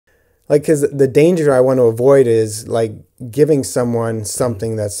like, because the danger I want to avoid is like giving someone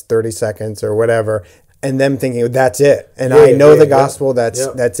something that's 30 seconds or whatever, and them thinking that's it. And I know the gospel, that's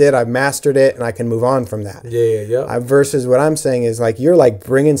it. I've mastered it, and I can move on from that. Versus what I'm saying is like you're like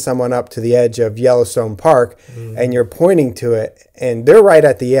bringing someone up to the edge of Yellowstone Park, and you're pointing to it, and they're right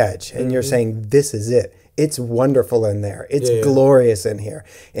at the edge, and you're saying this is it. It's wonderful in there. It's glorious in here.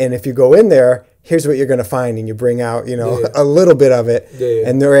 And if you go in there, here's what you're going to find, and you bring out, a little bit of it,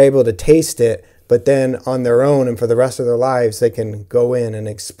 and they're able to taste it. But then on their own and for the rest of their lives, they can go in and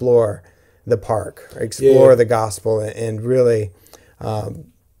explore the park, explore the gospel, and really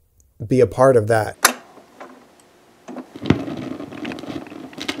be a part of that.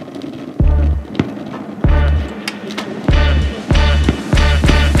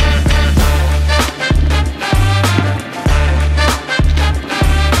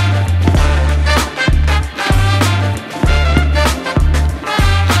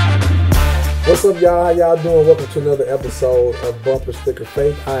 What's up, y'all? How y'all doing? Welcome to another episode of Bumper Sticker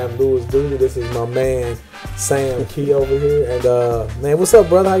Faith. I am Louis Dooley. This is my man Sam Key over here. And man, what's up,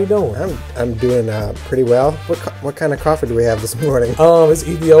 brother? How you doing? I'm doing pretty well. What kind of coffee do we have this morning? It's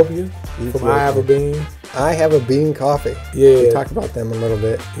Ethiopian from I Have a Bean. I Have a Bean coffee. Yeah, we talked about them a little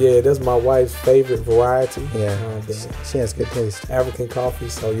bit. Yeah, that's my wife's favorite variety. Yeah, she has good taste. African coffee,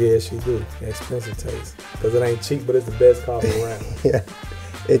 so yeah, she do. Expensive taste because it ain't cheap, but it's the best coffee around. Yeah.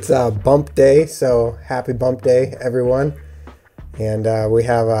 It's Bump Day, so happy Bump Day, everyone. And we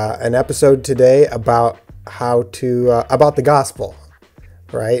have an episode today about about the gospel,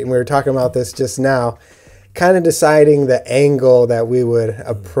 right? And we were talking about this just now, kind of deciding the angle that we would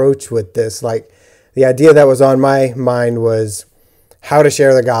approach with this. Like the idea that was on my mind was how to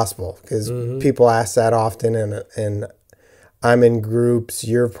share the gospel, because people ask that often, and I'm in groups,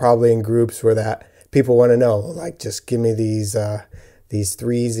 you're probably in groups where that people want to know, like, just give me these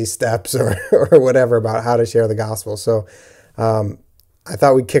 3 easy steps or whatever about how to share the gospel. So I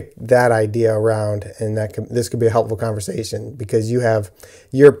thought we'd kick that idea around, and this could be a helpful conversation because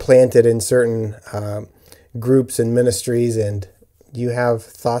you're planted in certain groups and ministries, and you have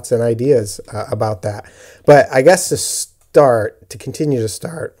thoughts and ideas about that. But I guess to continue to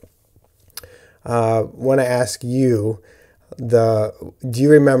start, want to ask you, do you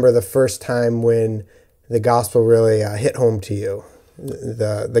remember the first time when the gospel really hit home to you?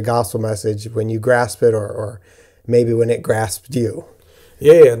 The gospel message, when you grasp it, or maybe when it grasped you?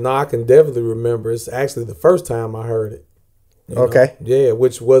 Yeah, no, I can definitely remember. It's actually the first time I heard it. Okay. Yeah,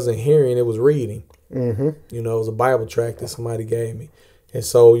 which wasn't hearing, it was reading. Mm-hmm. It was a Bible tract that somebody gave me. And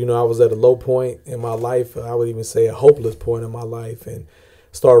so, I was at a low point in my life. I would even say a hopeless point in my life, and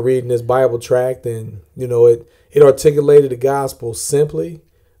started reading this Bible tract, and, it articulated the gospel simply.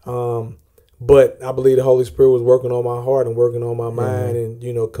 But I believe the Holy Spirit was working on my heart and working on my mind,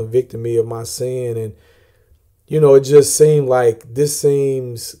 and, convicting me of my sin. And, it just seemed like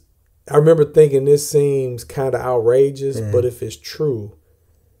I remember thinking this seems kind of outrageous, but if it's true,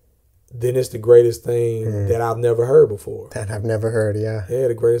 then it's the greatest thing that I've never heard before. That I've never heard, yeah. Yeah,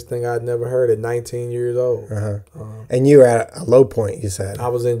 the greatest thing I'd never heard at 19 years old. And you were at a low point, you said. I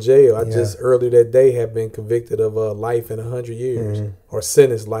was in jail. I just earlier that day had been convicted of life in 100 years, or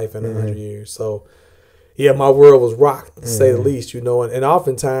sentenced life in 100 years. So, yeah, my world was rocked, to say the least, and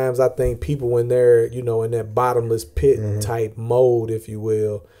oftentimes I think people, when they're, in that bottomless pit type mode, if you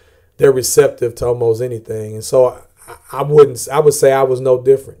will, they're receptive to almost anything. And so I would say I was no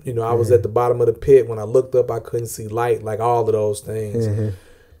different. I was at the bottom of the pit. When I looked up, I couldn't see light, like all of those things.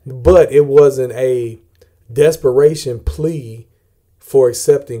 But it wasn't a desperation plea for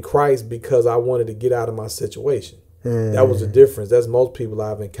accepting Christ because I wanted to get out of my situation. That was the difference. That's most people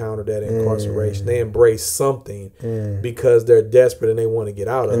I've encountered at incarceration. They embrace something because they're desperate and they want to get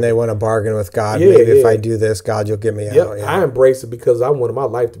out of it. And they want to bargain with God. Maybe if I do this, God, you'll get me out. Yeah. I embraced it because I wanted my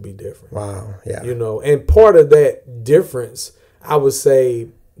life to be different. Wow. Yeah. And part of that difference, I would say,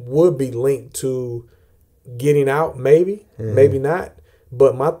 would be linked to getting out, maybe, maybe not.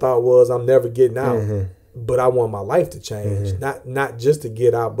 But my thought was, I'm never getting out. But I want my life to change, not just to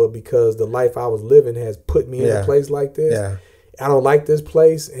get out, but because the life I was living has put me in a place like this. Yeah. I don't like this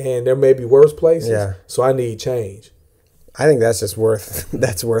place, and there may be worse places, so I need change. I think that's just worth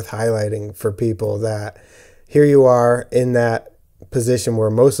highlighting for people, that here you are in that position where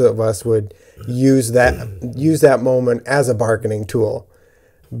most of us would use that moment as a bargaining tool,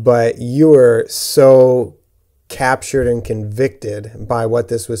 but you were so captured and convicted by what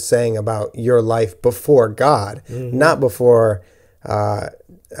this was saying about your life before God, not before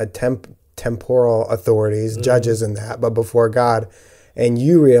temporal authorities, judges and that, but before God. And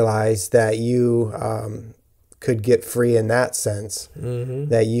you realized that you could get free in that sense,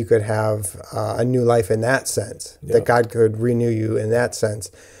 that you could have a new life in that sense, that God could renew you in that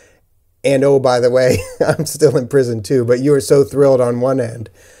sense. And oh, by the way, I'm still in prison too, but you were so thrilled on one end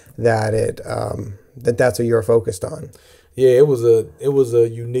that that's what you were focused on. Yeah, it was a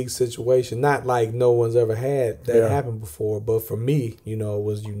unique situation. Not like no one's ever had that happen before, but for me, it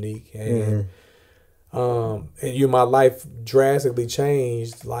was unique. And my life drastically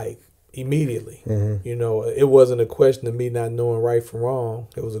changed like immediately. It wasn't a question of me not knowing right from wrong.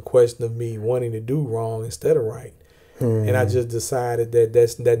 It was a question of me wanting to do wrong instead of right. And I just decided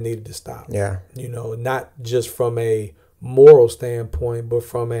that needed to stop. Yeah. Not just from a moral standpoint, but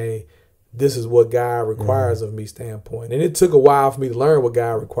from a this is what God requires of me standpoint. And it took a while for me to learn what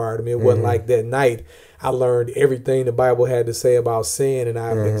God required of me. It wasn't like that night I learned everything the Bible had to say about sin and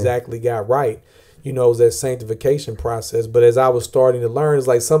I exactly got right. It was that sanctification process. But as I was starting to learn, it's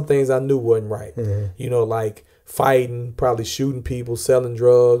like some things I knew wasn't right. Like fighting, probably shooting people, selling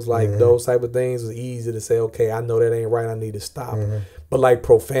drugs, like those type of things was easy to say, okay, I know that ain't right. I need to stop. But like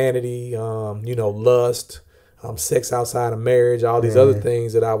profanity, lust, sex outside of marriage, all these other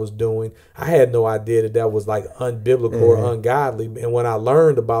things that I was doing, I had no idea that was like unbiblical or ungodly. And when I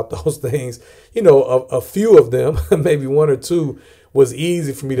learned about those things, a few of them, maybe one or two, was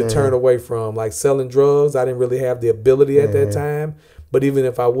easy for me to turn away from. Like selling drugs, I didn't really have the ability at that time. But even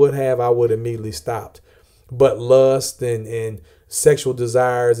if I would have, I would immediately stopped. But lust and sexual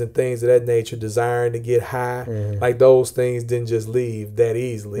desires and things of that nature, desiring to get high, like those things didn't just leave that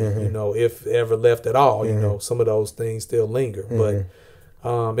easily, if ever left at all. Some of those things still linger.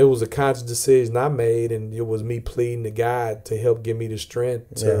 But it was a conscious decision I made, and it was me pleading to God to help give me the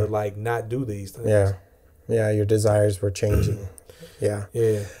strength to like not do these things. Yeah, your desires were changing. Yeah.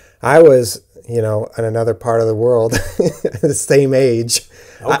 I was, in another part of the world, the same age.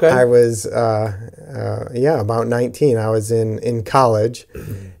 Okay. I was, about 19. I was in college,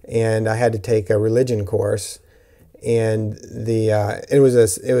 and I had to take a religion course, and it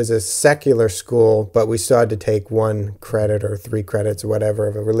was a secular school, but we still had to take 1 credit or 3 credits or whatever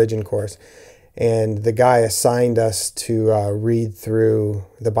of a religion course, and the guy assigned us to read through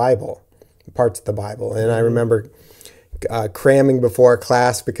the Bible, parts of the Bible, and I remember cramming before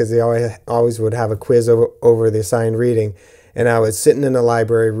class because they always would have a quiz over the assigned reading. And I was sitting in the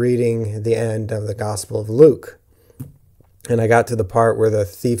library reading the end of the Gospel of Luke. And I got to the part where the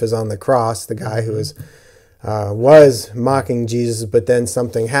thief is on the cross, the guy who was mocking Jesus, but then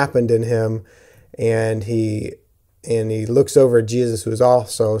something happened in him, and he looks over at Jesus, who was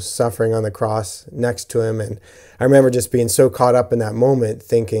also suffering on the cross next to him. And I remember just being so caught up in that moment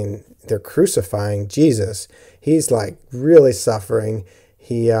thinking, they're crucifying Jesus. He's like really suffering.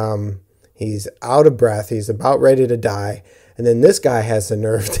 He's out of breath. He's about ready to die. And then this guy has the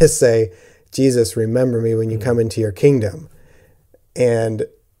nerve to say, Jesus, remember me when you come into your kingdom. And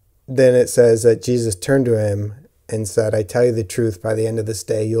then it says that Jesus turned to him and said, I tell you the truth, by the end of this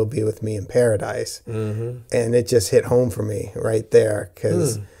day, you'll be with me in paradise. And it just hit home for me right there,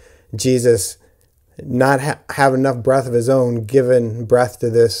 because Jesus not have enough breath of his own, given breath to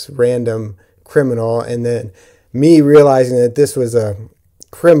this random criminal, and then me realizing that this was a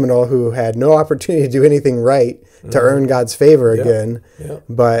criminal who had no opportunity to do anything right to earn God's favor again.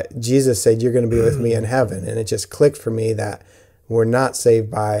 But Jesus said, you're going to be with me in heaven. And it just clicked for me that we're not saved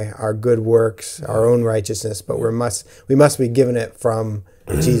by our good works, our own righteousness, but we must be given it from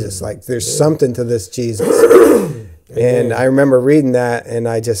Jesus. Like there's something to this Jesus. And I remember reading that, and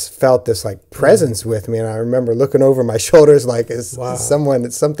I just felt this like presence with me. And I remember looking over my shoulders, like, is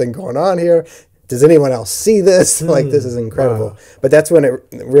something going on here? Does anyone else see this? Like, this is incredible. But that's when it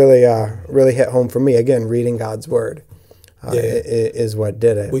really hit home for me. Again, reading God's word is what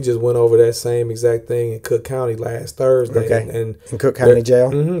did it. We just went over that same exact thing in Cook County last Thursday. Okay. And in Cook County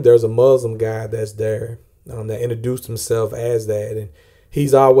Jail? There's a Muslim guy that's there that introduced himself as that. And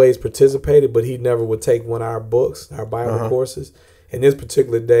he's always participated, but he never would take one of our books, our Bible courses. And this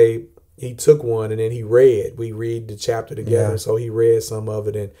particular day, he took one, and then we read the chapter together. So he read some of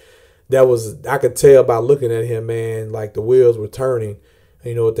it, and I could tell by looking at him, man, like the wheels were turning.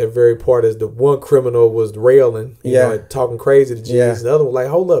 At that very part, as the one criminal was railing, talking crazy to Jesus. The other one was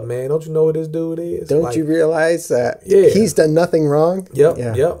like, hold up, man, don't you know who this dude is? Don't you realize that he's done nothing wrong?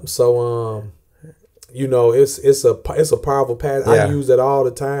 Yep. So, it's a powerful passage. I use that all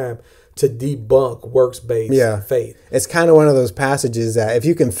the time to debunk works-based faith. It's kind of one of those passages that if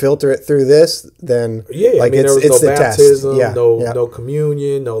you can filter it through this, then there was no baptism, no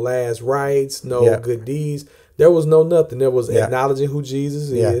communion, no last rites, no good deeds. There was no nothing. There was acknowledging who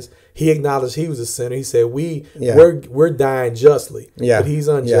Jesus is. He acknowledged he was a sinner. He said we're dying justly, but he's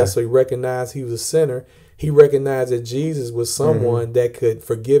unjust. So he recognized he was a sinner. he recognized that Jesus was someone that could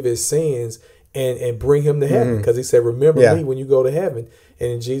forgive his sins and bring him to heaven. Because he said, remember me when you go to heaven.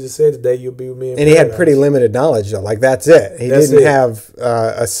 And Jesus said, today you'll be with me in And paradise. he had pretty limited knowledge, though. Like, that's it. He didn't have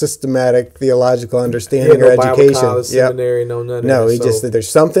a systematic theological understanding or Bible education. College, seminary, none of no, that. he just said, there's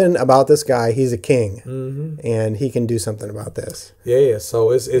something about this guy. He's a king, and he can do something about this. Yeah,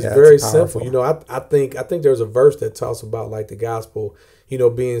 so it's very simple. You know, I think there's a verse that talks about, like, the gospel, you know,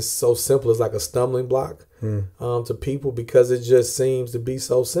 being so simple as like a stumbling block to people, because it just seems to be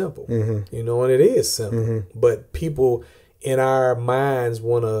so simple. You know, and it is simple. But people in our minds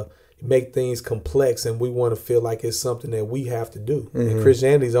want to make things complex, and we want to feel like it's something that we have to do. And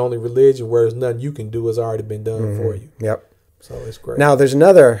Christianity is the only religion where there's nothing you can do, has already been done for you. Yep. So it's great. Now, there's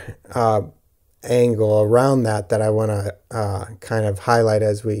another angle around that I want to kind of highlight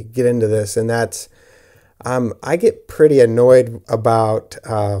as we get into this, and that's I get pretty annoyed about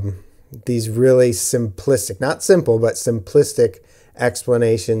these really simplistic, not simple, but simplistic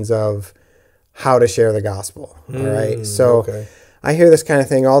explanations of how to share the gospel. All right. So I hear this kind of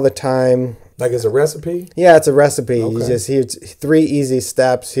thing all the time. Like it's a recipe? Yeah, it's a recipe. You just here's 3 easy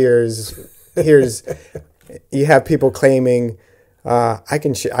steps. Here's you have people claiming I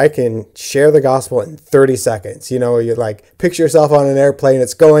can share the gospel in 30 seconds. You know, you like picture yourself on an airplane,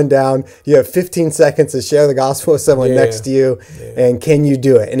 it's going down. You have 15 seconds to share the gospel with someone next to you. And can you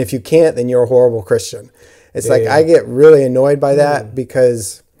do it? And if you can't, then you're a horrible Christian. It's like I get really annoyed by that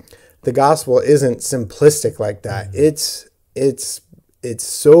because the gospel isn't simplistic like that. It's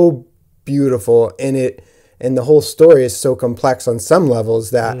so beautiful, and the whole story is so complex on some levels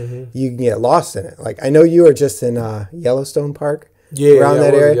that you can get lost in it. Like, I know you were just in Yellowstone Park, around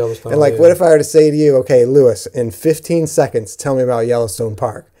that area, and like, what if I were to say to you, okay, Lewis, in 15 seconds, tell me about Yellowstone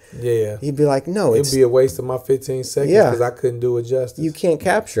Park? Yeah. You'd be like, no, it'd be a waste of my 15 seconds because I couldn't do it justice. You can't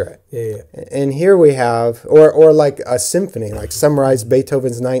capture it. Yeah. And here we have, or like a symphony, like summarize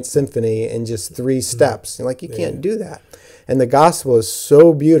Beethoven's Ninth Symphony in just 3 steps. And like, you can't do that. And the gospel is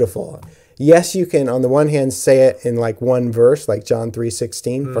so beautiful. Yes, you can, on the one hand, say it in like one verse, like John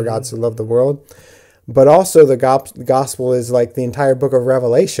 3:16, for God so loved the world. But also the gospel is like the entire book of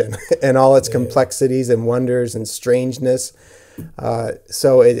Revelation and all its complexities and wonders and strangeness.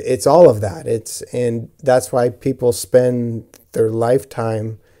 So it's all of that. And that's why people spend their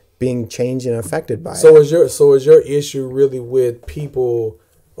lifetime being changed and affected by it. So is your issue really with people,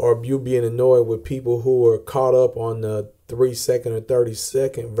 or you being annoyed with people who are caught up on the 3-second or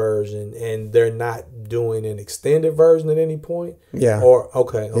 30-second version and they're not doing an extended version at any point? Yeah. Or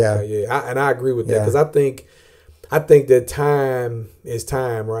I agree with that, because I think that time is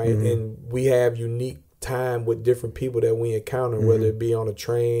time, right? And we have unique time with different people that we encounter, whether it be on a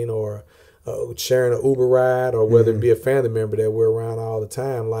train or sharing an Uber ride, or whether it be a family member that we're around all the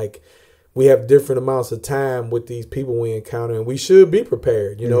time. Like, we have different amounts of time with these people we encounter, and we should be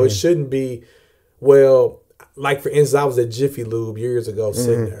prepared. You know, it shouldn't be, well, like, for instance, I was at Jiffy Lube years ago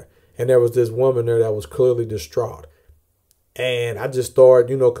sitting there, and there was this woman there that was clearly distraught. And I just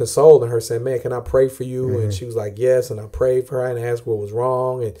started, consoling her, saying, man, can I pray for you? And she was like, yes. And I prayed for her and asked what was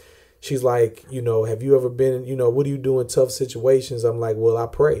wrong. And she's like, have you ever been, what do you do in tough situations? I'm like, well, I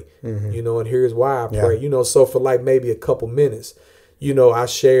pray, and here's why I pray. So for like maybe a couple minutes, I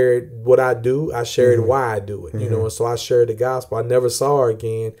shared what I do. I shared why I do it, and so I shared the gospel. I never saw her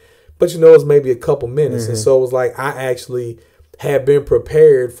again, but, it was maybe a couple minutes. And so it was like, I actually had been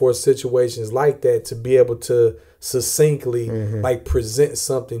prepared for situations like that to be able to succinctly like present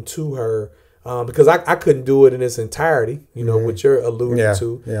something to her. Because I couldn't do it in its entirety, what you're alluding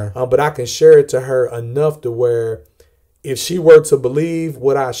to. Yeah. But I can share it to her enough to where if she were to believe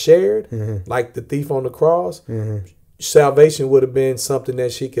what I shared, like the thief on the cross, salvation would have been something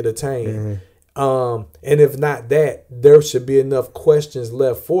that she could attain. And if not that, there should be enough questions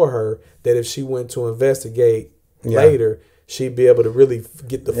left for her that if she went to investigate later, she'd be able to really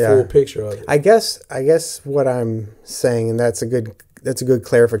get the full picture of it. I guess what I'm saying, and that's a good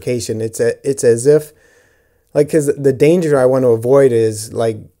clarification. It's as if, like, because the danger I want to avoid is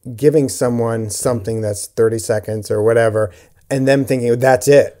like giving someone something that's 30 seconds or whatever, and them thinking that's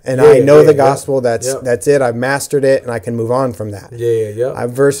it, and I know the gospel. That's it. I've mastered it, and I can move on from that.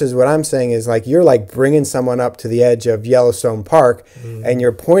 Versus what I'm saying is like you're like bringing someone up to the edge of Yellowstone Park, and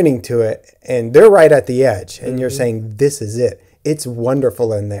you're pointing to it, and they're right at the edge, and you're saying this is it. It's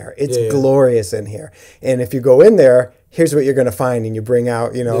wonderful in there. It's glorious in here. And if you go in there, here's what you're going to find, and you bring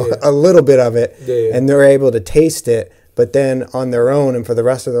out, a little bit of it, and they're able to taste it. But then on their own and for the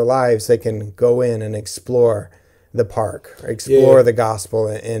rest of their lives, they can go in and explore the park, explore the gospel,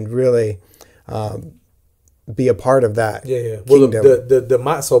 and really be a part of that. Yeah. Well,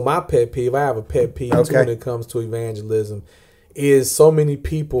 kingdom. my pet peeve, I have a pet peeve too when it comes to evangelism, is so many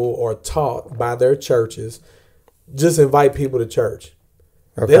people are taught by their churches, just invite people to church.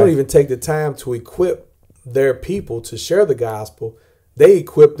 They don't even take the time to equip their people to share the gospel. They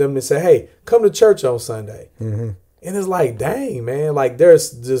equip them to say, hey, come to church on Sunday. And it's like, dang, man, like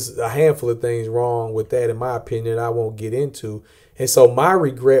there's just a handful of things wrong with that, in my opinion, I won't get into. And so my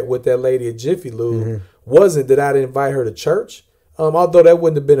regret with that lady at Jiffy Lube wasn't that I didn't invite her to church, although that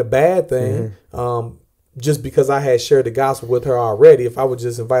wouldn't have been a bad thing, just because I had shared the gospel with her already. If I would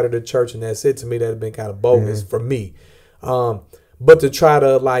just invite her to church and that's it, to me, that would have been kind of bogus for me. But to try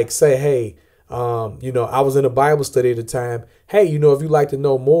to like say, hey, I was in a Bible study at the time. Hey, if you like to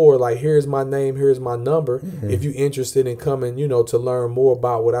know more, like here's my name, here's my number. If you're interested in coming, to learn more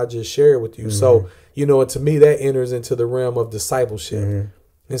about what I just shared with you. So, and to me, that enters into the realm of discipleship.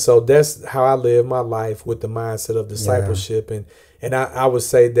 And so that's how I live my life, with the mindset of discipleship. And I would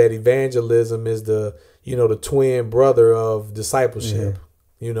say that evangelism is the twin brother of discipleship.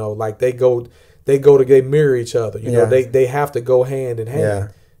 Like they mirror each other. They have to go hand in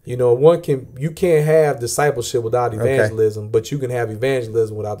hand. You can't have discipleship without evangelism, but you can have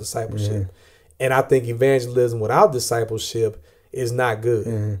evangelism without discipleship. And I think evangelism without discipleship is not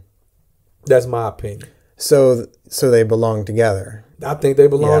good. That's my opinion. So they belong together. I think they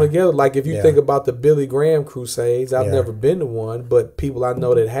belong together. Like if you think about the Billy Graham crusades, I've never been to one, but people I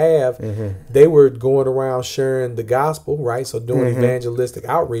know that have, they were going around sharing the gospel, right? So doing evangelistic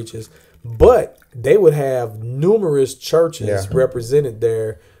outreaches, but they would have numerous churches represented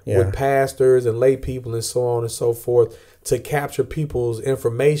there with pastors and lay people and so on and so forth, to capture people's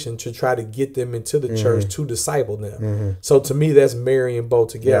information to try to get them into the church to disciple them. So to me, that's marrying both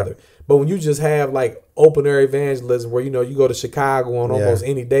together. But when you just have like open air evangelism where, you go to Chicago on almost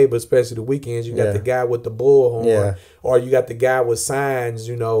any day, but especially the weekends, you got the guy with the bullhorn or you got the guy with signs,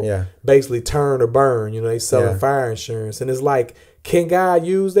 basically turn or burn, they selling fire insurance. And it's like, can God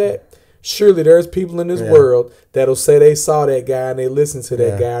use that? Surely there's people in this world that'll say they saw that guy and they listened to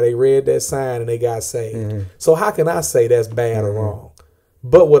that guy, they read that sign and they got saved. So how can I say that's bad or wrong?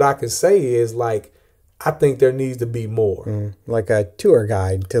 But what I can say is, like, I think there needs to be more. Like a tour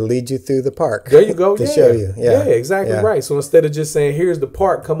guide to lead you through the park. There you go. to show you. Yeah, exactly right. So instead of just saying, here's the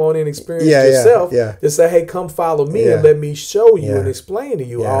park, come on in, experience yourself, just say, hey, come follow me and let me show you and explain to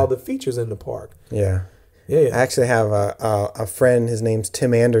you all the features in the park. I actually have a friend, his name's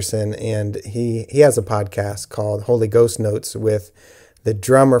Tim Anderson, and he has a podcast called Holy Ghost Notes with the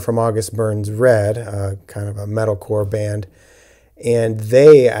drummer from August Burns Red, kind of a metalcore band. And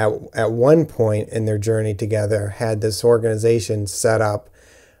they, at one point in their journey together, had this organization set up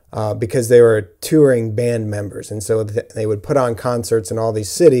because they were touring band members. And so they would put on concerts in all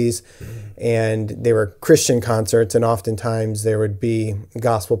these cities, and they were Christian concerts, and oftentimes there would be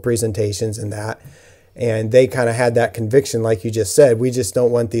gospel presentations and that. And they kind of had that conviction, like you just said, we just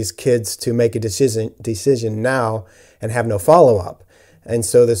don't want these kids to make a decision now and have no follow-up. And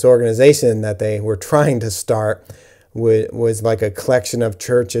so this organization that they were trying to start was like a collection of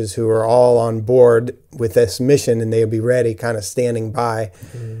churches who were all on board with this mission, and they would be ready, kind of standing by,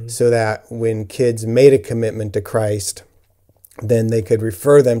 so that when kids made a commitment to Christ, then they could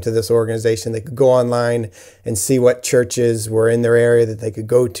refer them to this organization. They could go online and see what churches were in their area that they could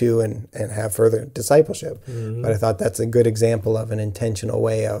go to and have further discipleship. But I thought that's a good example of an intentional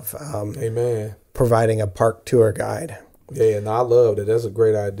way of providing a park tour guide. Yeah, and I love that. That's a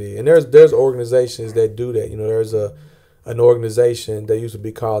great idea. And there's organizations that do that. There's an organization that used to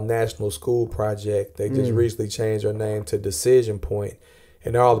be called National School Project. They just recently changed their name to Decision Point,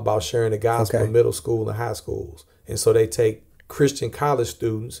 and they're all about sharing the gospel in middle school and high schools. And so they take Christian college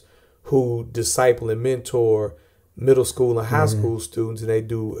students who disciple and mentor middle school and high school students, and they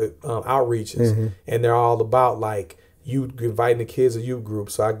do outreaches, and they're all about like you inviting the kids to youth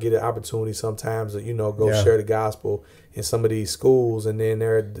groups. So I get an opportunity sometimes to go share the gospel in some of these schools, and then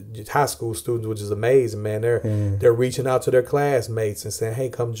they're high school students, which is amazing, man. They're reaching out to their classmates and saying, hey,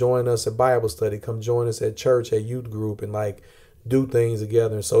 come join us at Bible study, come join us at church, at youth group, and like do things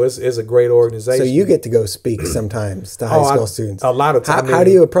together. And so it's a great organization. So you get to go speak sometimes to high school students. A lot of times. How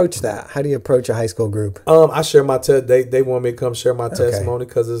do you approach that? How do you approach a high school group? I share my they want me to come share my testimony,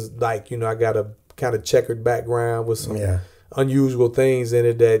 because it's like, I got a kind of checkered background with some unusual things in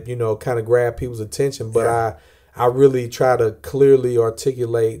it that, kind of grab people's attention. But I really try to clearly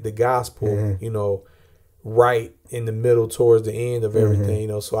articulate the gospel, right in the middle towards the end of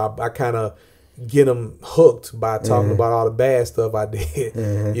everything, so I kind of get them hooked by talking about all the bad stuff I did,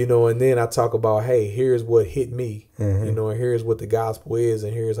 and then I talk about, hey, here's what hit me, and here's what the gospel is,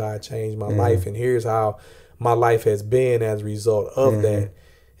 and here's how I changed my life, and here's how my life has been as a result of that.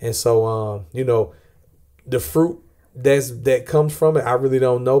 And so, the fruit that comes from it, I really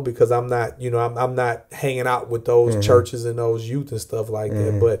don't know, because I'm not, I'm not hanging out with those churches and those youth and stuff like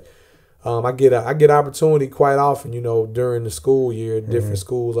that. But I get opportunity quite often, during the school year, different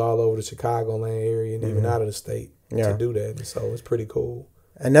schools all over the Chicagoland area and even out of the state to do that. And so it's pretty cool.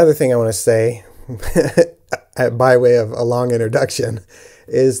 Another thing I want to say, by way of a long introduction,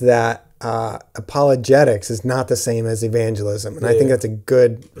 is that apologetics is not the same as evangelism. And I think that's a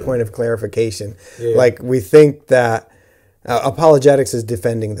good point of clarification. Yeah. Like, we think that apologetics is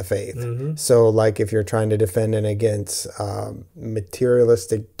defending the faith. So, like, if you're trying to defend it against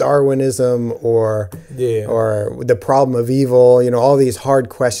materialistic Darwinism or the problem of evil, all these hard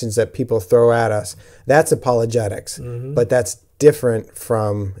questions that people throw at us, that's apologetics. But that's different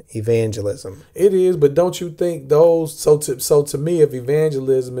from evangelism. It is, but don't you think those? So to me, if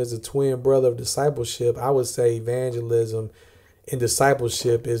evangelism is a twin brother of discipleship, I would say evangelism and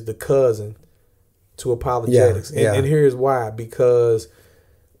discipleship is the cousin to apologetics. And here's why: because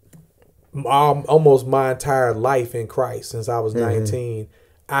almost my entire life in Christ, since I was 19,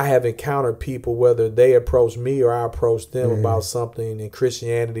 I have encountered people, whether they approach me or I approach them about something in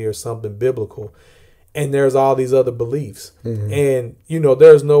Christianity or something biblical. And there's all these other beliefs. And,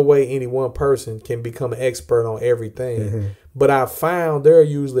 there's no way any one person can become an expert on everything. But I found there are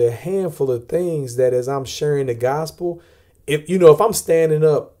usually a handful of things that, as I'm sharing the gospel, if I'm standing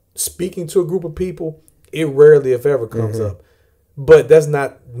up speaking to a group of people, it rarely, if ever, comes up. But that's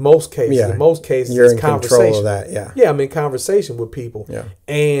not most cases. In most cases, you're it's in conversation. Control of that. I'm in conversation with people.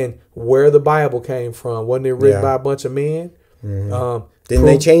 And where the Bible came from. Wasn't it written by a bunch of men? Didn't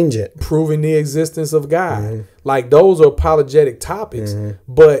they change it? Proving the existence of God. Like, those are apologetic topics.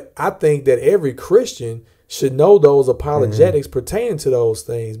 But I think that every Christian should know those apologetics pertaining to those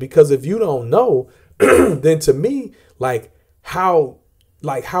things. Because if you don't know, then to me, how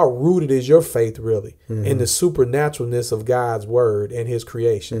rooted is your faith really in the supernaturalness of God's word and his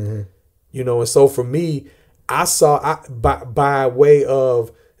creation? And so for me, I saw by way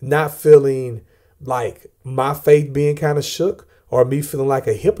of not feeling like my faith being kind of shook, or me feeling like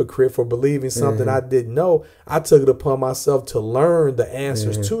a hypocrite for believing something I didn't know, I took it upon myself to learn the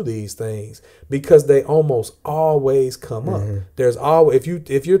answers to these things, because they almost always come up. There's always,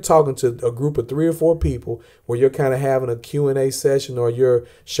 if you're talking to a group of 3 or 4 people where you're kind of having a Q&A session or you're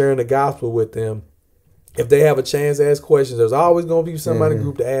sharing the gospel with them, if they have a chance to ask questions, there's always going to be somebody in the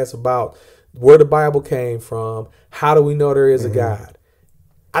group to ask about where the Bible came from. How do we know there is a God?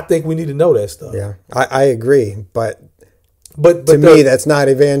 I think we need to know that stuff. Yeah, I agree, but to me, that's not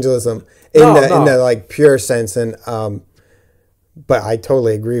evangelism in the like pure sense. And but I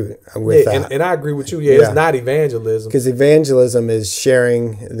totally agree with that. And I agree with you. It's not evangelism, because evangelism is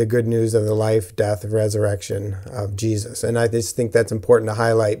sharing the good news of the life, death, resurrection of Jesus. And I just think that's important to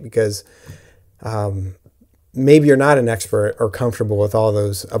highlight, because maybe you're not an expert or comfortable with all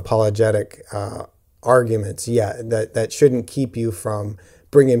those apologetic arguments yet. That shouldn't keep you from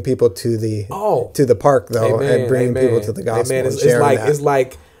bringing people to the park, though. Amen, and bringing people to the gospel. Amen. And sharing it's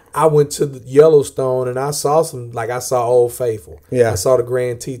like I went to the Yellowstone and I saw I saw Old Faithful. I saw the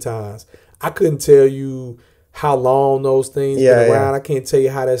Grand Tetons. I couldn't tell you how long those things been around. I can't tell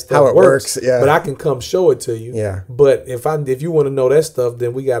you how that stuff works. But I can come show it to you. But if you want to know that stuff,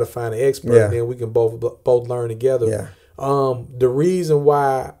 then we got to find an expert, and then we can both learn together. The reason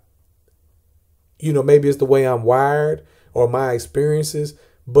why, maybe it's the way I'm wired or my experiences,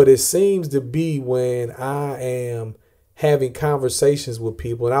 but it seems to be when I am having conversations with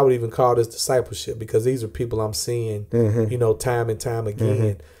people, and I would even call this discipleship, because these are people I'm seeing, time and time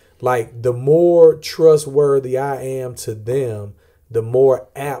again. Like, the more trustworthy I am to them, the more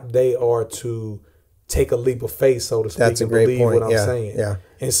apt they are to take a leap of faith, so to speak. That's a great believe point. What I'm saying.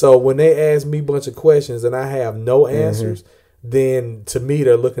 And so when they ask me a bunch of questions and I have no answers, then to me,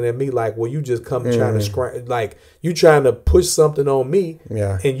 they're looking at me like, well, you just come trying to you trying to push something on me,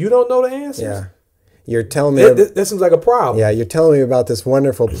 and you don't know the answers. You're telling me that seems like a problem. You're telling me about this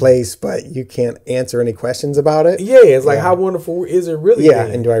wonderful place, but you can't answer any questions about it. It's like, how wonderful is it really?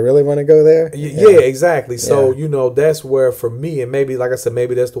 And do I really want to go there? Exactly. So that's where, for me, and maybe, like I said,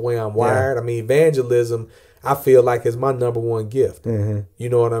 maybe that's the way I'm wired. I mean, evangelism, I feel like, is my number one gift. You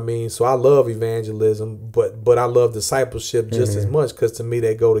know what I mean? So I love evangelism, but I love discipleship just as much, because to me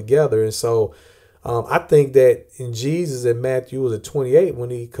they go together. And so I think that in Jesus in Matthew, was it 28, when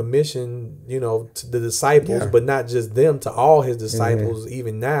he commissioned, to the disciples, but not just them, to all his disciples,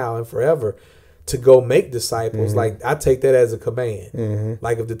 even now and forever, to go make disciples. Like, I take that as a command.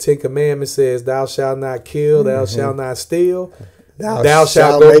 Like, if the 10 Commandments says, thou shalt not kill, thou shalt not steal, thou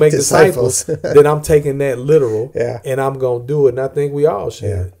shalt go make disciples, then I'm taking that literal, and I'm going to do it. And I think we all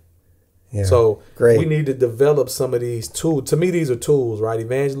should. Yeah. So great. We need to develop some of these tools. To me, these are tools, right?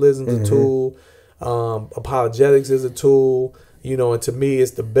 Evangelism is a tool. Apologetics is a tool. And to me,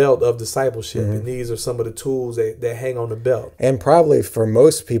 it's the belt of discipleship. And these are some of the tools that hang on the belt. And probably for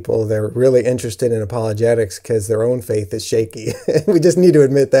most people, they're really interested in apologetics because their own faith is shaky. We just need to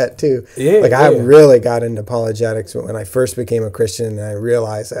admit that too. I really got into apologetics when I first became a Christian, and I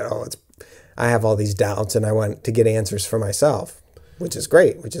realized that, I have all these doubts, and I want to get answers for myself, which is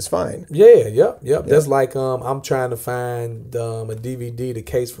great, which is fine. Yep. That's like I'm trying to find a DVD, The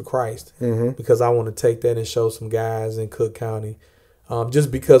Case for Christ, because I want to take that and show some guys in Cook County, just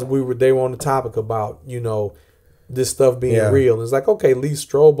because they were on the topic about this stuff being real. And it's like, okay, Lee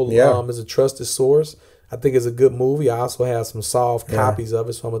Strobel is a trusted source. I think it's a good movie. I also have some soft copies of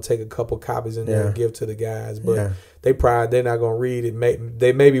it, so I'm gonna take a couple copies in there and give to the guys. But they're not gonna read it.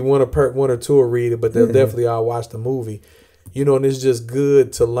 They maybe one or two will read it, but they'll definitely all watch the movie. And it's just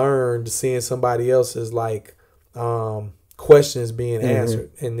good to learn seeing somebody else's questions being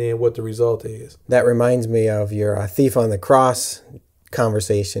answered, and then what the result is. That reminds me of your Thief on the Cross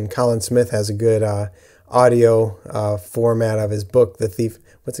conversation. Colin Smith has a good audio format of his book, The Thief.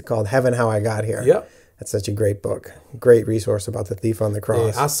 What's it called? Heaven, How I Got Here. Yep. That's such a great book. Great resource about the thief on the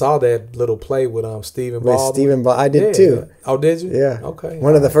cross. Yeah, I saw that little play with Stephen Baldwin. I did too. Oh, did you? Yeah. Okay.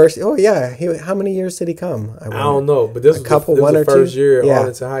 One of the first. Oh, yeah. How many years did he come? I don't know, but this was the first year at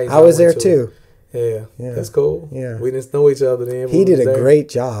Arlington Heights. I was there too. Yeah, that's cool. Yeah, we didn't know each other then. He did a great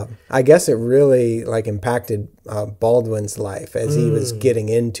job. I guess it really impacted Baldwin's life as he was getting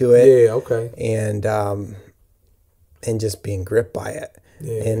into it. Yeah. Okay. And just being gripped by it.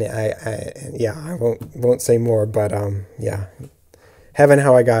 Yeah. And I won't say more, but Heaven,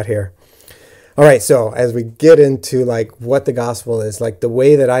 How I Got Here. All right, so as we get into what the gospel is, the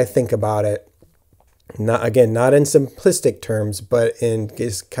way that I think about it, not in simplistic terms, but in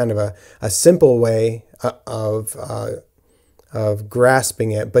just kind of a simple way of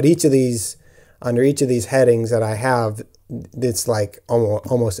grasping it. But under each of these headings that I have, it's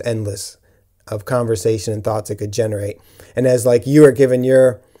almost endless of conversation and thoughts it could generate. And as you are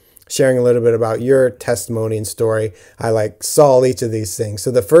sharing a little bit about your testimony and story, I saw each of these things.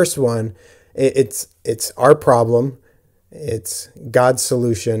 So the first one, it's our problem, it's God's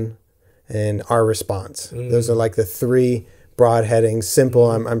solution, and our response. Those are the three broad headings.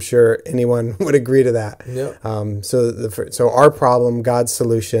 Simple. I'm sure anyone would agree to that. Yep. So our problem, God's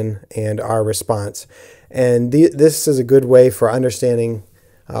solution, and our response. And this is a good way for understanding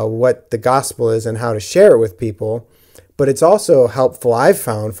what the gospel is and how to share it with people. But it's also helpful, I've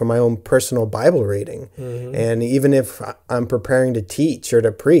found, for my own personal Bible reading. And even if I'm preparing to teach or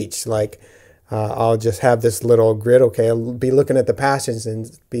to preach, I'll just have this little grid. Okay, I'll be looking at the passage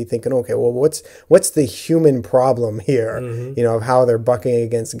and be thinking, okay, well, what's the human problem here? Of how they're bucking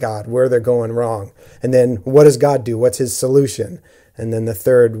against God, where they're going wrong. And then what does God do? What's his solution? And then the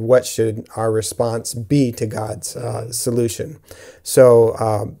third, what should our response be to God's solution?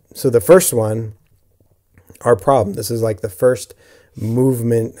 So the first one, our problem. This is the first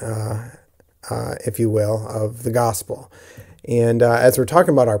movement, if you will, of the gospel. And as we're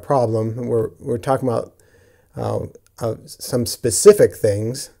talking about our problem, we're talking about some specific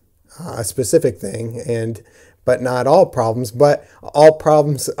things, a specific thing, but not all problems. But all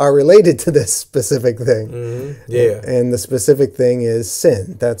problems are related to this specific thing. Yeah. And the specific thing is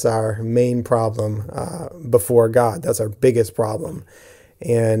sin. That's our main problem before God. That's our biggest problem.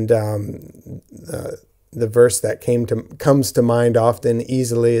 And the verse that comes to mind often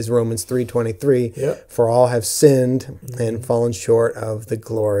easily is Romans 3:23. Yep. For all have sinned and fallen short of the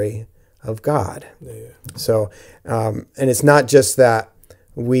glory of God. Yeah. So, and it's not just that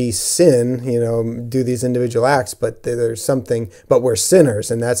we sin, do these individual acts, but but we're sinners,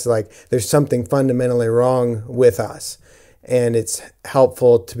 and that's there's something fundamentally wrong with us. And it's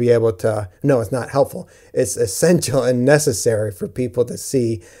helpful to be able to, no, it's not helpful. It's essential and necessary for people to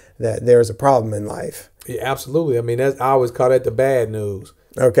see that there's a problem in life. Yeah, absolutely. I mean, I always call that the bad news.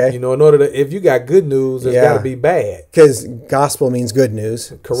 Okay. In order to, if you got good news, there's got to be bad. Because gospel means good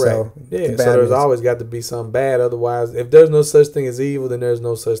news. Correct. So so there's always got to be something bad. Otherwise, if there's no such thing as evil, then there's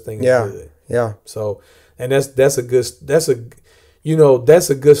no such thing as good. Yeah. So, and that's a good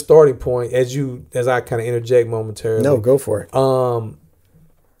starting point. As I kind of interject momentarily. No, go for it.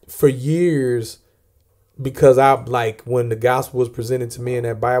 For years, because when the gospel was presented to me in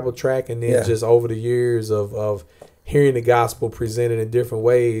that Bible track, and then just over the years of hearing the gospel presented in different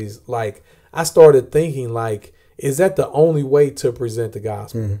ways, I started thinking, is that the only way to present the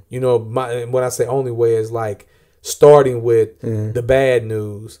gospel? When I say only way, is starting with the bad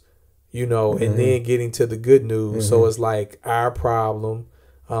news, you know, and then getting to the good news. So it's like our problem,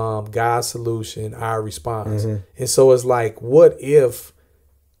 God's solution, our response. And so it's like, what if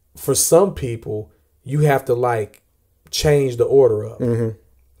for some people you have to like change the order up?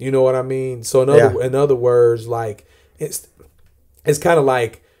 You know what I mean? So in other words, like it's kind of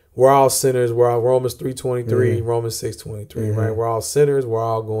like we're all sinners. We're all Romans 3:23, Romans 6:23, right? We're all sinners. We're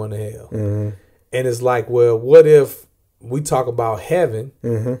all going to hell. And it's like, well, what if we talk about heaven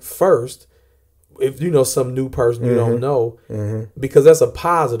first? If you know some new person you don't know, because that's a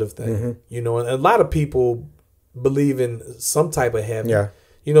positive thing, you know, and a lot of people believe in some type of heaven,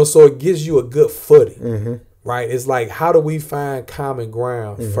 you know, so it gives you a good footing, right? It's like, how do we find common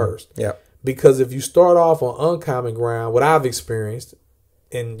ground first? Because if you start off on uncommon ground, what I've experienced,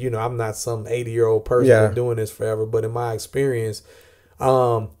 and you know, I'm not some 80-year-old person been doing this forever, but in my experience,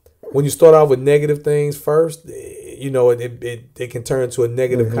 when you start off with negative things first, you know, it can turn into a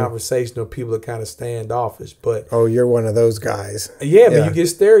negative conversation, or people are kind of standoffish. But you're one of those guys. But you get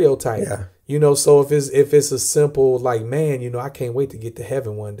stereotyped. You know, so if it's a simple like, man, you know, I can't wait to get to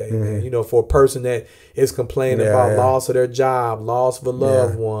heaven one day, man. You know, for a person that is complaining about loss of their job, loss of a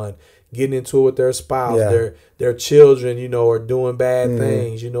loved one, getting into it with their spouse, their children, you know, are doing bad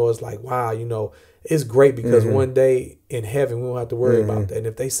things. You know, it's like, wow, you know, it's great because one day in heaven we won't have to worry about that. And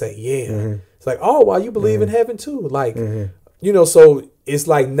if they say, it's like, oh, wow, you believe in heaven too, like, you know, so it's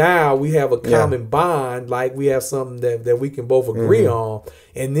like now we have a common bond, like we have something that we can both agree on,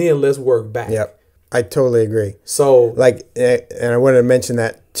 and then let's work back. I totally agree. So like, and I wanted to mention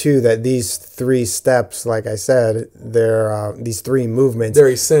that too, that these 3 steps, like I said, they're these 3 movements. They're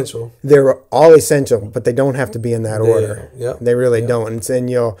essential. They're all essential, but they don't have to be in that order. They really don't. And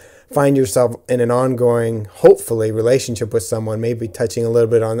you'll find yourself in an ongoing, hopefully, relationship with someone, maybe touching a little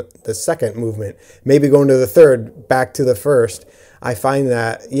bit on the second movement, maybe going to the third, back to the first. I find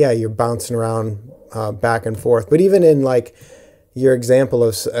that, you're bouncing around back and forth. But even in like your example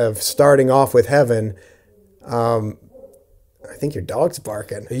of starting off with heaven, I think your dog's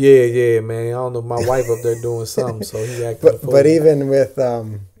barking. Yeah, man. I don't know. My wife up there doing something, so he's acting. But even with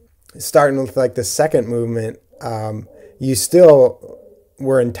starting with like the second movement, you still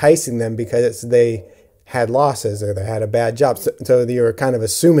were enticing them because they had losses or they had a bad job. So you were kind of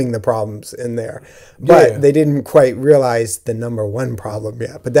assuming the problems in there. But they didn't quite realize the number one problem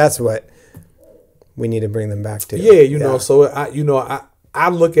yet. But that's what we need to bring them back to. You know, so I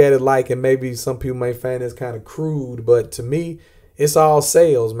look at it like, and maybe some people may find this kind of crude, but to me, it's all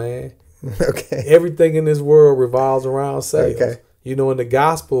sales, man. Okay. Everything in this world revolves around sales. Okay. You know, in the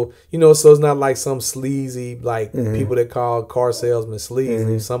gospel, you know, so it's not like some sleazy, like people that call car salesmen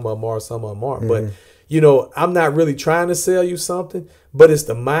sleazy. Some of them are, some of them aren't. But, you know, I'm not really trying to sell you something, but it's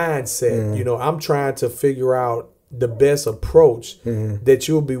the mindset. You know, I'm trying to figure out the best approach that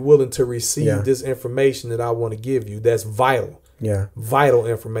you'll be willing to receive this information that I want to give you. That's vital. Vital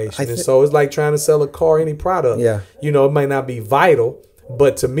information. And so it's like trying to sell a car, any product. You know, it might not be vital,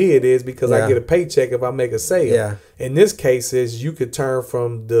 but to me it is, because I get a paycheck if I make a sale. In this case, is you could turn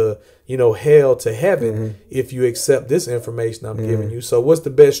from the, you know, hell to heaven if you accept this information I'm giving you. So what's the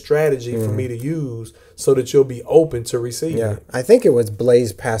best strategy for me to use so that you'll be open to receiving it? I think it was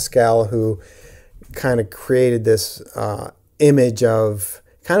Blaise Pascal who kind of created this image of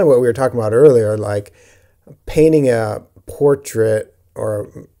kind of what we were talking about earlier, like painting a portrait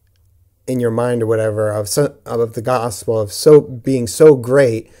or in your mind or whatever of the gospel of being so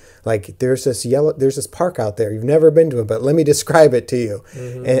great. Like there's this park out there, you've never been to it, but let me describe it to you,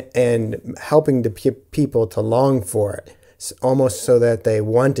 and helping people to long for it, almost so that they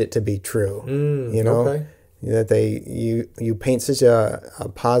want it to be true. You know, that you paint such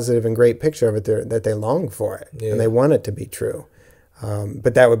a positive and great picture of it that they long for it and they want it to be true.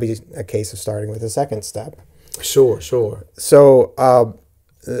 But that would be a case of starting with the second step. Sure. So,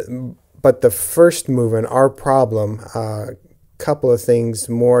 but the first movement, our problem, couple of things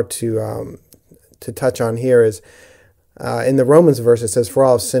more to touch on here is in the Romans verse it says, "For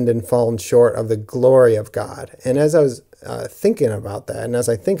all have sinned and fallen short of the glory of God." And as I was thinking about that, and as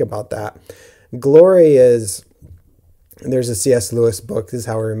I think about that, glory is, there's a C.S. Lewis book, this is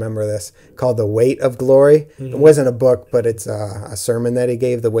how I remember this, called The Weight of Glory. It wasn't a book, but it's a sermon that he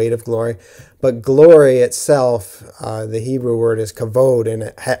gave, The Weight of Glory. But glory itself, the Hebrew word is kavod, and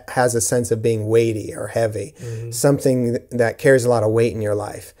it has a sense of being weighty or heavy, something that carries a lot of weight in your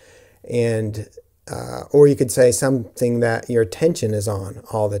life. And or you could say something that your attention is on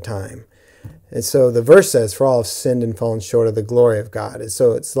all the time. And so the verse says, "For all have sinned and fallen short of the glory of God." And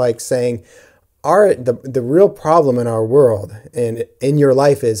so it's like saying, the real problem in our world and in your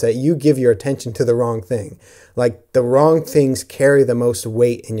life is that you give your attention to the wrong thing. Like the wrong things carry the most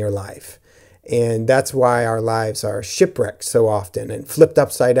weight in your life. And that's why our lives are shipwrecked so often and flipped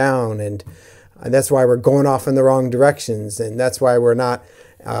upside down. And that's why we're going off in the wrong directions. And that's why we're not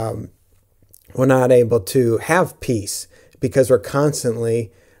able to have peace, because we're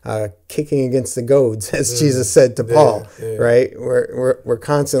constantly kicking against the goads, as Jesus said to Paul, right? We're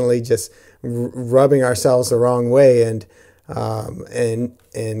constantly just rubbing ourselves the wrong way, and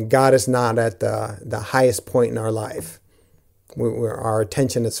God is not at the highest point in our life. Our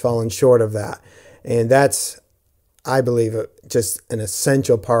attention has fallen short of that, and that's, I believe, just an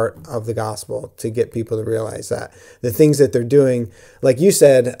essential part of the gospel to get people to realize that the things that they're doing, like you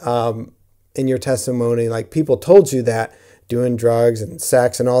said in your testimony, like people told you that doing drugs and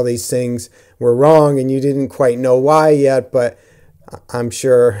sex and all these things were wrong, and you didn't quite know why yet, but I'm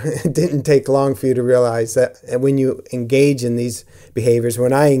sure it didn't take long for you to realize that when you engage in these behaviors,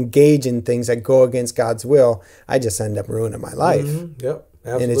 when I engage in things that go against God's will, I just end up ruining my life. Mm-hmm. Yep,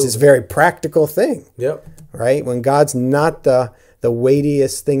 absolutely. And it's just a very practical thing. Yep. Right? When God's not the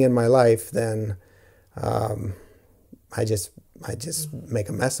weightiest thing in my life, then I just make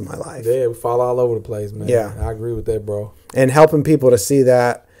a mess of my life. Yeah, we fall all over the place, man. Yeah. I agree with that, bro. And helping people to see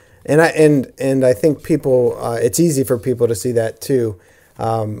that. And I think people, it's easy for people to see that too.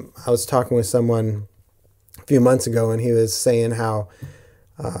 I was talking with someone a few months ago, and he was saying how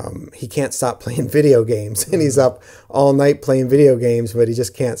he can't stop playing video games, and he's up all night playing video games, but he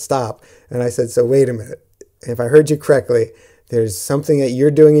just can't stop. And I said, so wait a minute. If I heard you correctly, there's something that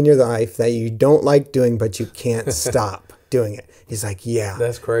you're doing in your life that you don't like doing, but you can't stop doing it. He's like, yeah.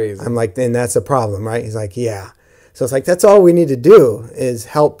 That's crazy. I'm like, and that's a problem, right? He's like, yeah. So it's like, that's all we need to do is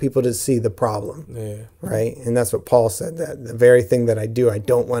help people to see the problem. Yeah. Right? And that's what Paul said, that the very thing that I do, I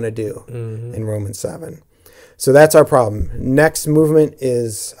don't want to do in Romans 7. So that's our problem. Next movement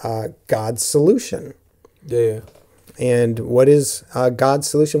is God's solution. Yeah. And what is God's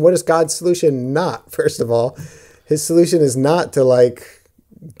solution? What is God's solution not? First of all, his solution is not to like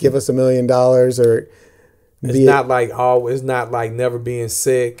give us $1 million or it's not like never being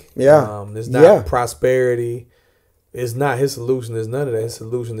sick. Yeah. It's not prosperity. It's not his solution. Is none of that. His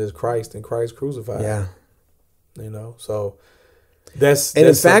solution is Christ and Christ crucified. Yeah. So that's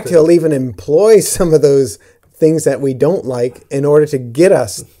in fact, he'll even employ some of those things that we don't like in order to get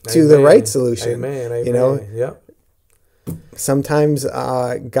us to the right solution. Amen. Yep. Sometimes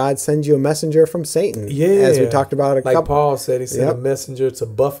God sends you a messenger from Satan. Yeah. As we talked about like Paul said, he sent a messenger to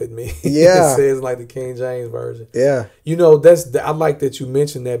buffet me. Yeah. It says like the King James Version. Yeah. I like that you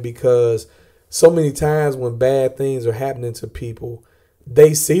mentioned that, because so many times when bad things are happening to people,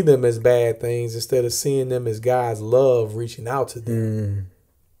 they see them as bad things instead of seeing them as God's love reaching out to them.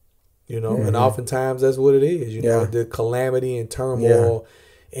 And oftentimes that's what it is. The calamity and turmoil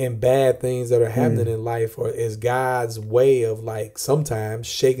and bad things that are happening in life is God's way of like sometimes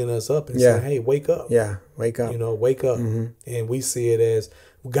shaking us up and saying, hey, wake up. Yeah, wake up. Wake up. And we see it as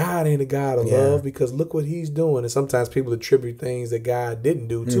God ain't a God of love because look what he's doing. And sometimes people attribute things that God didn't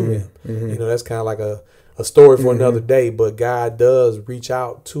do to him. That's kind of like a story for another day, but God does reach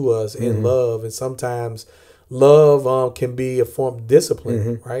out to us in love. And sometimes love can be a form of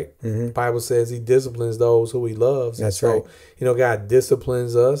discipline, right? The Bible says he disciplines those who he loves. That's right. God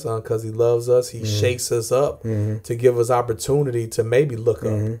disciplines us because he loves us. He shakes us up to give us opportunity to maybe look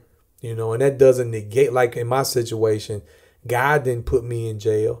up, and that doesn't negate, like in my situation, God didn't put me in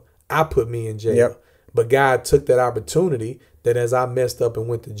jail. I put me in jail. Yep. But God took that opportunity that as I messed up and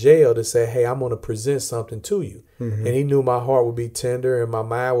went to jail to say, hey, I'm going to present something to you. And he knew my heart would be tender and my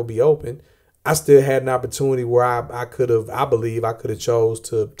mind would be open. I still had an opportunity where I believe I could have chose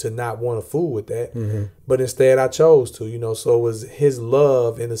to not want to fool with that. But instead I chose to, so it was his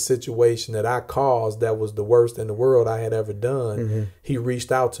love in a situation that I caused that was the worst in the world I had ever done. He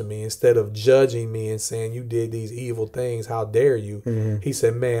reached out to me instead of judging me and saying, you did these evil things. How dare you? He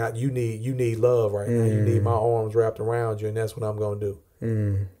said, man, you need love right now. You need my arms wrapped around you. And that's what I'm going to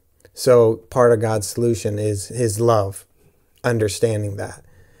do. So part of God's solution is his love, understanding that.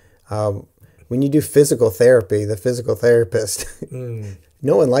 When you do physical therapy, the physical therapist,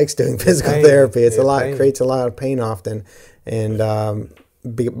 no one likes doing physical therapy. It's creates a lot of pain often, and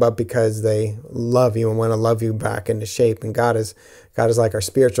but because they love you and want to love you back into shape, and God is like our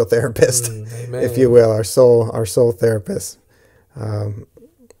spiritual therapist, if you will, our soul therapist.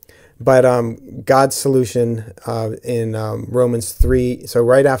 But God's solution in Romans 3. So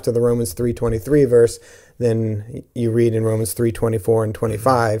right after the Romans 3:23 verse, then you read in Romans 3:24 and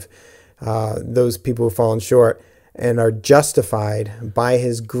 25. Those people who've fallen short. and are justified by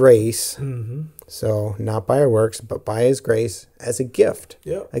his grace. Mm-hmm. So not by our works, but by his grace as a gift.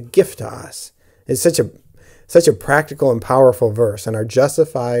 Yep. A gift to us. It's such a practical and powerful verse, and are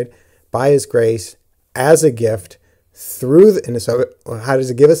justified by his grace as a gift and so how does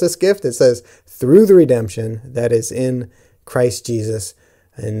it give us this gift? It says through the redemption that is in Christ Jesus.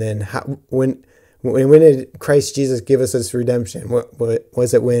 And then when did Christ Jesus give us this redemption? What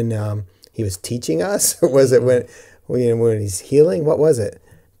was it when he was teaching us? Was it when he's healing? What was it?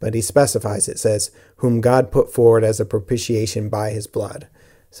 But he specifies, it says, whom God put forward as a propitiation by his blood.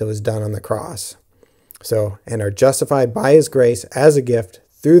 So it was done on the cross. So, and are justified by his grace as a gift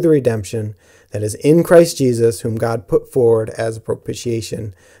through the redemption that is in Christ Jesus, whom God put forward as a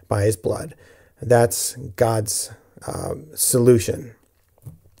propitiation by his blood. That's God's solution.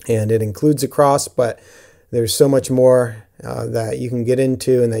 And it includes a cross, but there's so much more that you can get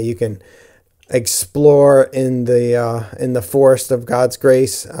into and that you can explore in the forest of God's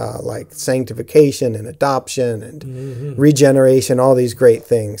grace, like sanctification and adoption and regeneration, all these great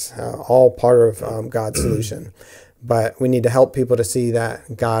things, all part of God's solution. But we need to help people to see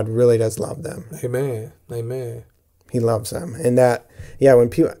that God really does love them. Amen. Amen. He loves them. And that, when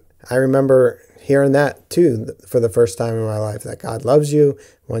people, I remember hearing that too for the first time in my life, that God loves you,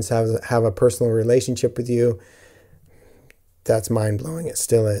 wants to have a personal relationship with you. That's mind-blowing. It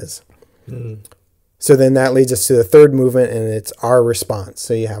still is. Mm. So then that leads us to the third movement, and it's our response.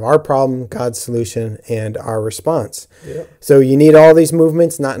 So you have our problem, God's solution, and our response. Yep. So you need all these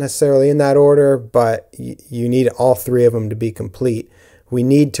movements, not necessarily in that order, but you need all three of them to be complete. We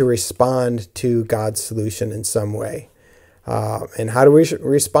need to respond to God's solution in some way. And how do we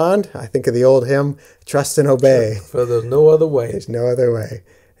respond? I think of the old hymn, trust and obey. For there's no other way. There's no other way.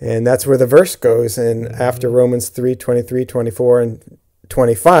 And that's where the verse goes. And after Romans 3:23, 24, and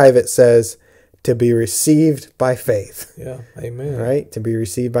 25, it says, to be received by faith. Yeah, amen. Right? To be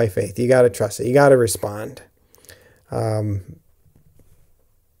received by faith. You got to trust it. You got to respond.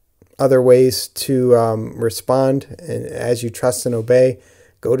 Other ways to respond, and as you trust and obey,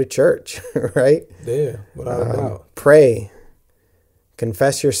 go to church, right? Yeah, without a doubt. Pray.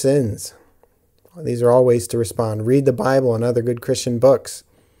 Confess your sins. These are all ways to respond. Read the Bible and other good Christian books.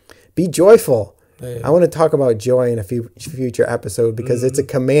 Be joyful. Yeah. I want to talk about joy in a future episode because it's a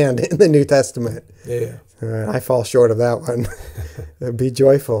command in the New Testament. Yeah. I fall short of that one. Be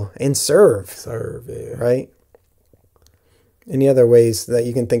joyful and serve. Serve, yeah. Right? Any other ways that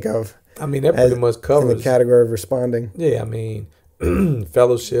you can think of? I mean, that pretty much covers. In the category of responding. Yeah, I mean,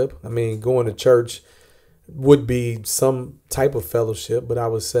 fellowship. I mean, going to church would be some type of fellowship, but I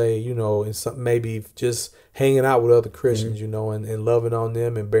would say, in some, maybe just hanging out with other Christians, and loving on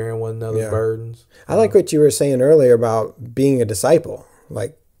them and bearing one another's burdens. I like what you were saying earlier about being a disciple,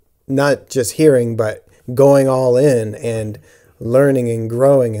 like not just hearing, but going all in and learning and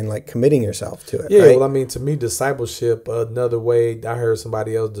growing and like committing yourself to it. Yeah, right? Well, I mean, to me, discipleship, another way I heard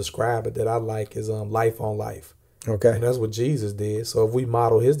somebody else describe it that I like is life on life. Okay. And that's what Jesus did. So if we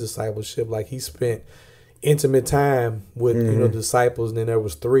model his discipleship, like he spent intimate time with disciples, and then there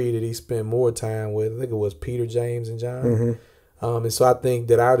was three that he spent more time with. I think it was Peter, James, and John. And so I think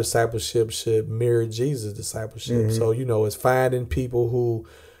that our discipleship should mirror Jesus' discipleship. So it's finding people who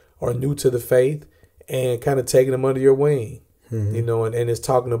are new to the faith and kind of taking them under your wing. And it's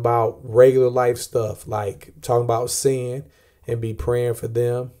talking about regular life stuff, like talking about sin and be praying for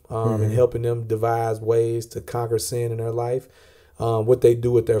them and helping them devise ways to conquer sin in their life. What they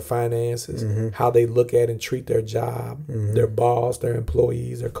do with their finances, how they look at and treat their job, their boss, their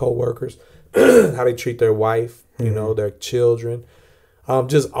employees, their coworkers, how they treat their wife, their children,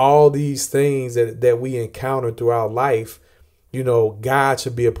 just all these things that we encounter throughout life. God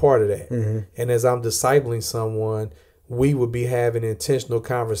should be a part of that. And as I'm discipling someone, we would be having intentional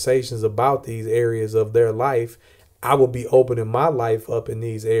conversations about these areas of their life. I will be opening my life up in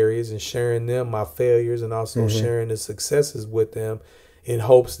these areas and sharing them my failures and also sharing the successes with them in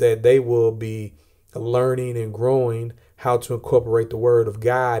hopes that they will be learning and growing how to incorporate the word of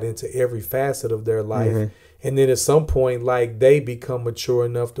God into every facet of their life. And then at some point, like they become mature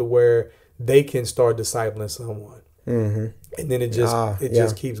enough to where they can start discipling someone. And then it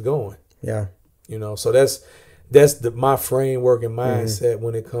just keeps going. Yeah. So that's my framework and mindset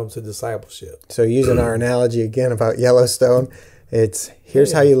when it comes to discipleship. So using our analogy again about Yellowstone, it's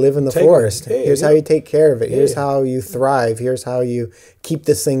here's how you live in the forest. Here's how you take care of it. Here's how you thrive. Here's how you keep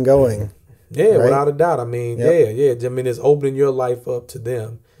this thing going. Yeah, right? Without a doubt. I mean, I mean, it's opening your life up to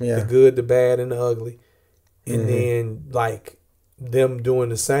them. The good, the bad, and the ugly. And then like them doing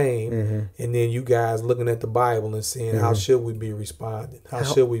the same. And then you guys looking at the Bible and seeing how should we be responding? How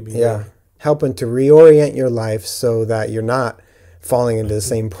should we be living? helping to reorient your life so that you're not falling into the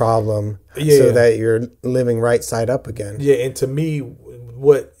same problem, so that you're living right side up again. Yeah, and to me,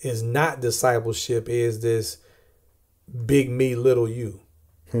 what is not discipleship is this big me, little you.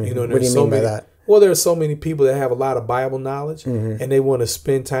 You know, what do you mean by that? Well, there's so many people that have a lot of Bible knowledge and they want to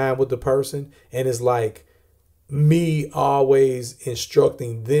spend time with the person, and it's like me always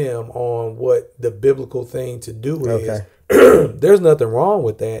instructing them on what the biblical thing to do is. There's nothing wrong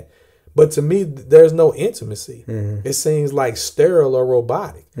with that. But to me, there's no intimacy. It seems like sterile or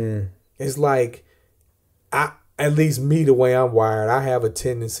robotic. It's like, at least me, the way I'm wired, I have a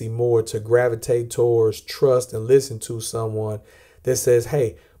tendency more to gravitate towards trust and listen to someone that says,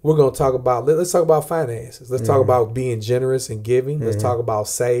 hey, we're going to talk about, let's talk about finances. Let's talk about being generous and giving. Let's talk about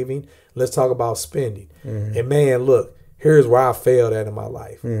saving. Let's talk about spending. And man, look, here's where I failed at in my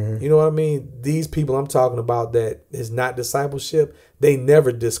life. You know what I mean? These people I'm talking about that is not discipleship, they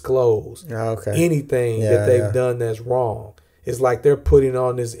never disclose anything that they've done that's wrong. It's like they're putting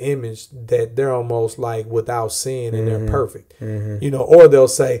on this image that they're almost like without sin and they're perfect. You know, or they'll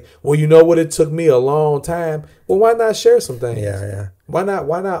say, well, you know what, it took me a long time. Well, why not share some things? Why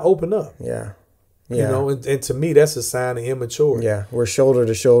not open up? You know, and to me, that's a sign of immaturity. We're shoulder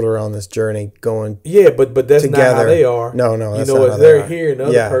to shoulder on this journey going. But that's together. not how they are. No, you know, if they're here and the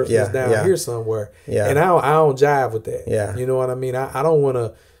other person is down here somewhere. And I don't jive with that. You know what I mean? I don't want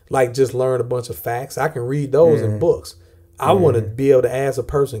to like just learn a bunch of facts. I can read those in books. I want to be able to ask a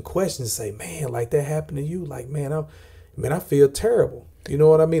person questions and say, man, like that happened to you. Like, man, I feel terrible. You know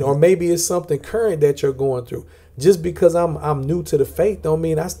what I mean? Or maybe it's something current that you're going through. Just because I'm new to the faith don't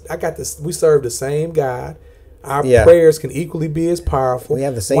mean I got this. We serve the same God. Our prayers can equally be as powerful. We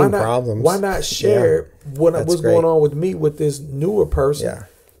have the same problems. Why not share what's going on with me with this newer person?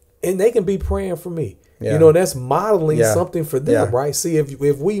 And they can be praying for me. You know, that's modeling something for them, right? See,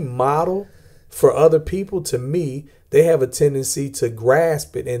 if we model for other people, to me, they have a tendency to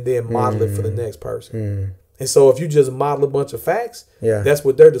grasp it and then model it for the next person. And so if you just model a bunch of facts, that's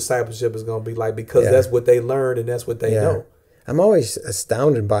what their discipleship is going to be like, because that's what they learned and that's what they know. I'm always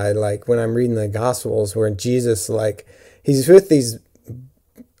astounded by, like, when I'm reading the Gospels where Jesus, like, he's with these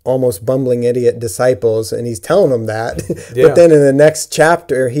almost bumbling idiot disciples and he's telling them that. But then in the next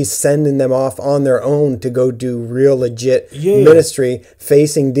chapter, he's sending them off on their own to go do real legit ministry,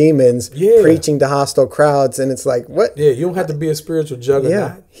 facing demons, preaching to hostile crowds. And it's like, what? You don't have to be a spiritual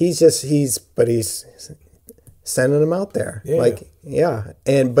juggernaut. He's sending them out there.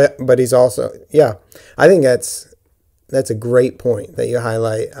 But he's also, I think that's a great point that you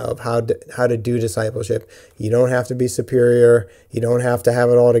highlight of how to do discipleship. You don't have to be superior. You don't have to have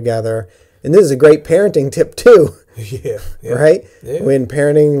it all together. And this is a great parenting tip too. Right? When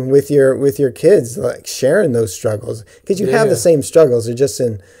parenting with your kids, like sharing those struggles, because you have the same struggles. They're just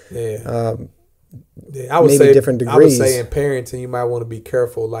in I would maybe say different degrees. I would say in parenting, you might want to be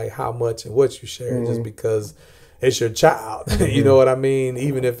careful, like how much and what you share, just because it's your child. You know what I mean?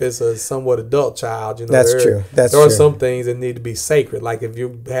 Even if it's a somewhat adult child, you know, that's true. There are some things that need to be sacred. Like if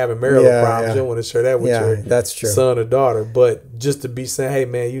you're having marital problems, you don't want to share that with your son or daughter. But just to be saying, hey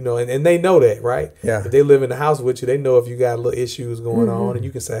man, you know, and they know that, right? If they live in the house with you, they know if you got little issues going on, and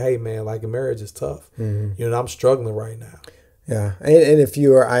you can say, hey man, like a marriage is tough. You know, I'm struggling right now. And if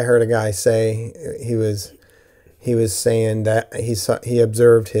I heard a guy say he was saying that he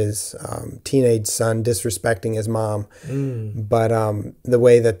observed his teenage son disrespecting his mom. But the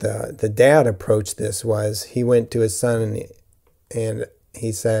way that the dad approached this was he went to his son and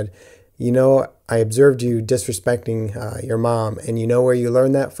he said, you know, I observed you disrespecting your mom, and you know where you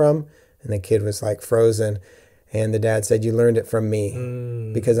learned that from? And the kid was like frozen. And the dad said, you learned it from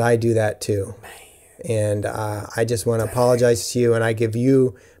me because I do that too. Man. And I just want to apologize to you, and I give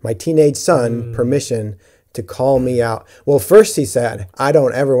you, my teenage son, permission to call me out. Well, first he said, I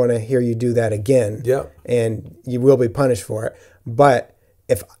don't ever want to hear you do that again. And you will be punished for it. But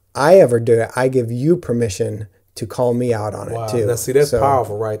if I ever do it, I give you permission to call me out on it too. Now see, that's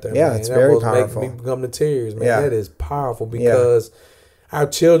powerful right there. Man. It's very powerful. Make me come to tears, man. That is powerful, because our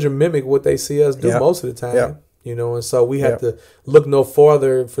children mimic what they see us do most of the time. You know, and so we have to look no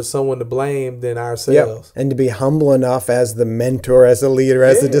farther for someone to blame than ourselves. And to be humble enough as the mentor, as the leader,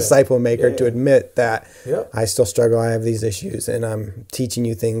 as the disciple maker to admit that I still struggle, I have these issues, and I'm teaching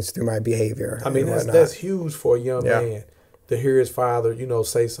you things through my behavior. I mean, that's huge for a young man to hear his father, you know,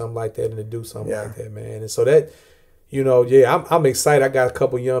 say something like that and to do something like that, man. And so that, you know, I'm excited. I got a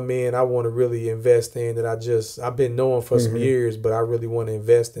couple young men I want to really invest in that I've been knowing for some years, but I really want to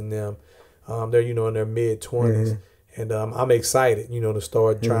invest in them. They're, you know, in their mid-20s. And I'm excited, you know, to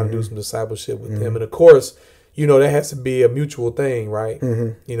start trying to do some discipleship with them. And, of course, that has to be a mutual thing, right?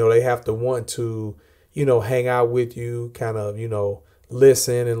 They have to want to, hang out with you, kind of,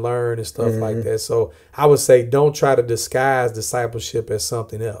 listen and learn and stuff like that. So I would say don't try to disguise discipleship as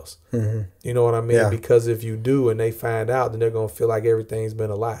something else. You know what I mean? Yeah. Because if you do and they find out, then they're going to feel like everything's been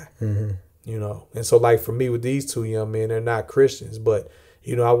a lie. And so like for me with these two young men, they're not Christians, but,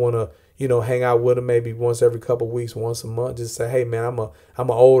 I want to, hang out with them maybe once every couple of weeks, once a month, just say, hey man, I'm an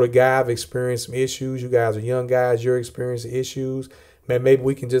older guy. I've experienced some issues. You guys are young guys. You're experiencing issues. Man, maybe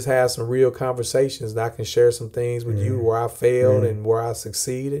we can just have some real conversations and I can share some things with you where I failed and where I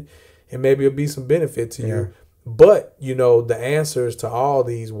succeeded. And maybe it'll be some benefit to you. But, the answers to all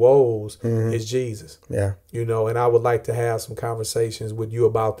these woes is Jesus. Yeah. And I would like to have some conversations with you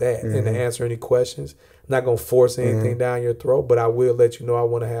about that and to answer any questions. I'm not going to force anything down your throat, but I will let you know I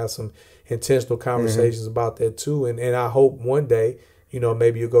want to have some intentional conversations about that too. And I hope one day,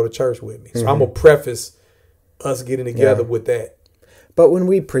 maybe you'll go to church with me. So I'm going to preface us getting together with that. But when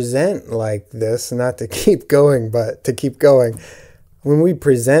we present like this, not to keep going, but to keep going, when we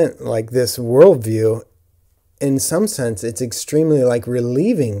present like this worldview, in some sense, it's extremely like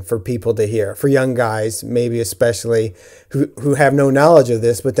relieving for people to hear, for young guys, maybe especially who have no knowledge of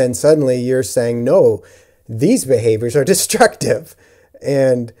this. But then suddenly you're saying, no, these behaviors are destructive.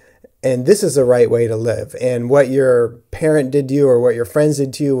 And this is the right way to live. And what your parent did to you or what your friends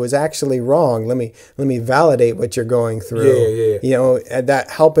did to you was actually wrong. Let me validate what you're going through. Yeah. And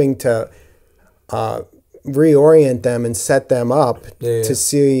that helping to reorient them and set them up to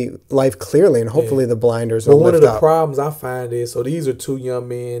see life clearly, and hopefully the blinders will lift up. One of the problems I find is, so these are two young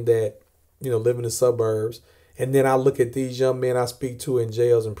men that, live in the suburbs. And then I look at these young men I speak to in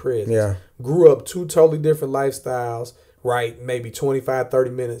jails and prisons. Yeah. Grew up two totally different lifestyles, right? Maybe 25, 30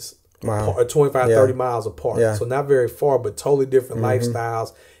 minutes. Wow. Or 25, 30 miles apart. Yeah. So not very far, but totally different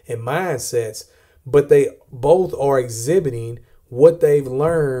lifestyles and mindsets. But they both are exhibiting what they've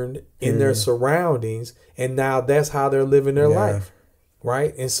learned in their surroundings. And now that's how they're living their life.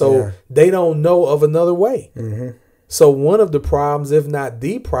 Right. And so they don't know of another way. So one of the problems, if not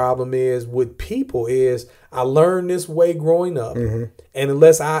the problem, is with people is I learned this way growing up. And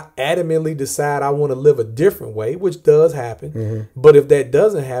unless I adamantly decide I want to live a different way, which does happen. But if that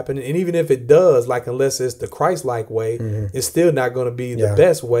doesn't happen, and even if it does, like unless it's the Christ-like way, it's still not going to be the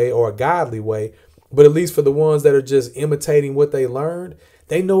best way or a godly way. But at least for the ones that are just imitating what they learned,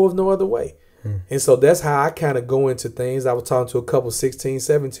 they know of no other way. And so that's how I kind of go into things. I was talking to a couple 16,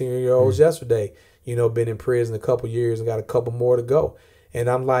 17-year-olds yesterday, been in prison a couple years and got a couple more to go. And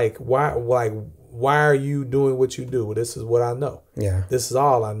I'm like, why are you doing what you do? Well, this is what I know. Yeah. This is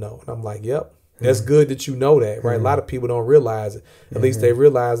all I know. And I'm like, yep, that's good that you know that, right? A lot of people don't realize it. At least they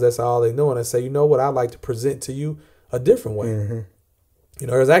realize that's all they know. And I say, you know what? I'd like to present to you a different way.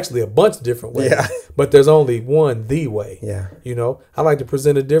 There's actually a bunch of different ways, but there's only one, the way. I like to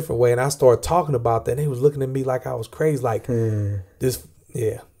present a different way. And I started talking about that. And they was looking at me like I was crazy, like this,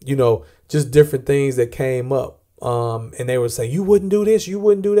 just different things that came up. And they were saying, you wouldn't do this, you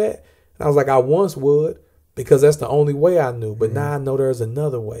wouldn't do that. And I was like, I once would, because that's the only way I knew. But now I know there's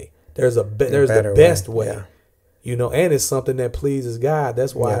another way. There's the best way. And it's something that pleases God.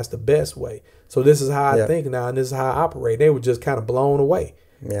 That's why it's the best way. So this is how I think now, and this is how I operate. They were just kind of blown away.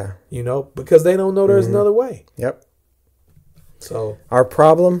 Because they don't know there's another way. So our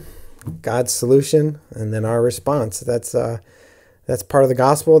problem, God's solution, and then our response. That's part of the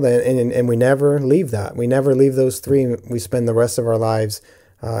gospel. And we never leave that. We never leave those three. We spend the rest of our lives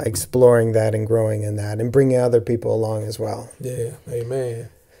exploring that and growing in that and bringing other people along as well. Yeah. Amen.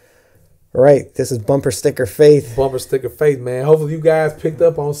 All right. This is Bumper Sticker Faith. Bumper Sticker Faith, man. Hopefully you guys picked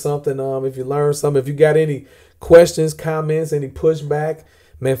up on something. If you learned something, if you got any questions, comments, any pushback,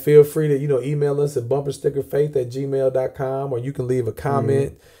 man, feel free to, email us at bumperstickerfaith@gmail.com, or you can leave a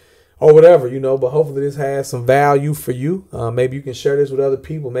comment or whatever, but hopefully this has some value for you. Maybe you can share this with other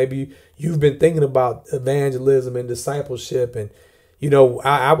people. Maybe you've been thinking about evangelism and discipleship, and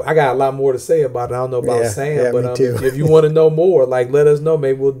I got a lot more to say about it. I don't know about Sam, but if you want to know more, let us know.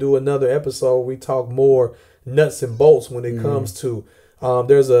 Maybe we'll do another episode where we talk more nuts and bolts when it comes to.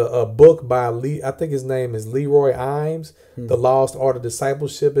 There's a book by I think his name is Leroy Imes, The Lost Art of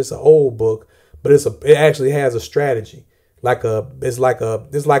Discipleship. It's an old book, but it actually has a strategy. It's like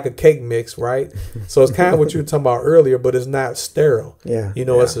a cake mix, right? So it's kind of what you were talking about earlier, but it's not sterile.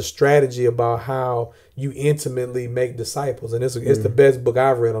 It's a strategy about how you intimately make disciples, and it's the best book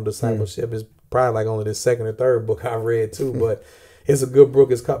I've read on discipleship. It's probably only the second or third book I've read too, but it's a good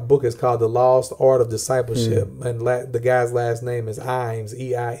book. It's called The Lost Art of Discipleship, and the guy's last name is Imes,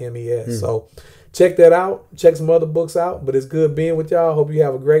 Eimes. So check that out. Check some other books out. But it's good being with y'all. Hope you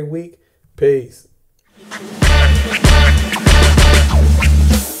have a great week. Peace. Bye.